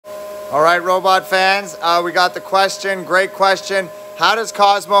All right, robot fans, we got the question, great question. How does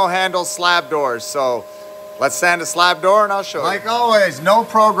COSMO handle slab doors? So let's sand a slab door and I'll show you. Like always, no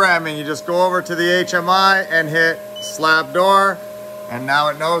programming. You just go over to the HMI and hit slab door, and now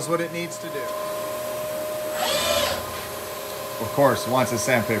it knows what it needs to do. Of course, once it's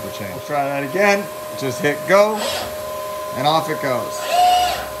sandpaper change. We'll try that again. Just hit go, and off it goes.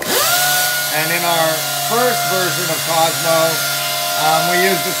 And in our first version of COSMO, we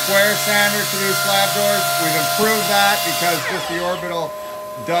used a square sander to do slab doors. We've improved that because just the orbital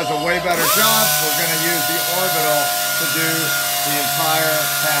does a way better job. We're going to use the orbital to do the entire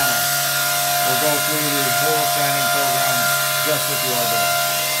panel. We'll go through the whole sanding program just with the orbital.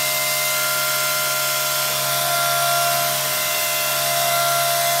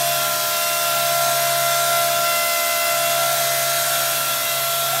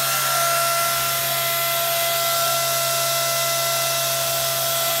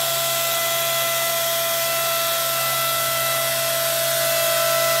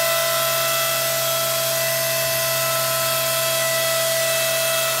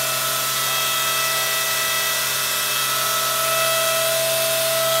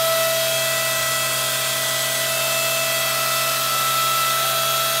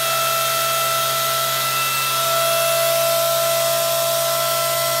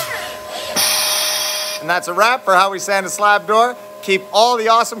 And that's a wrap for how we sand a slab door. Keep all the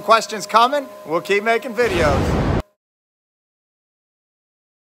awesome questions coming. We'll keep making videos.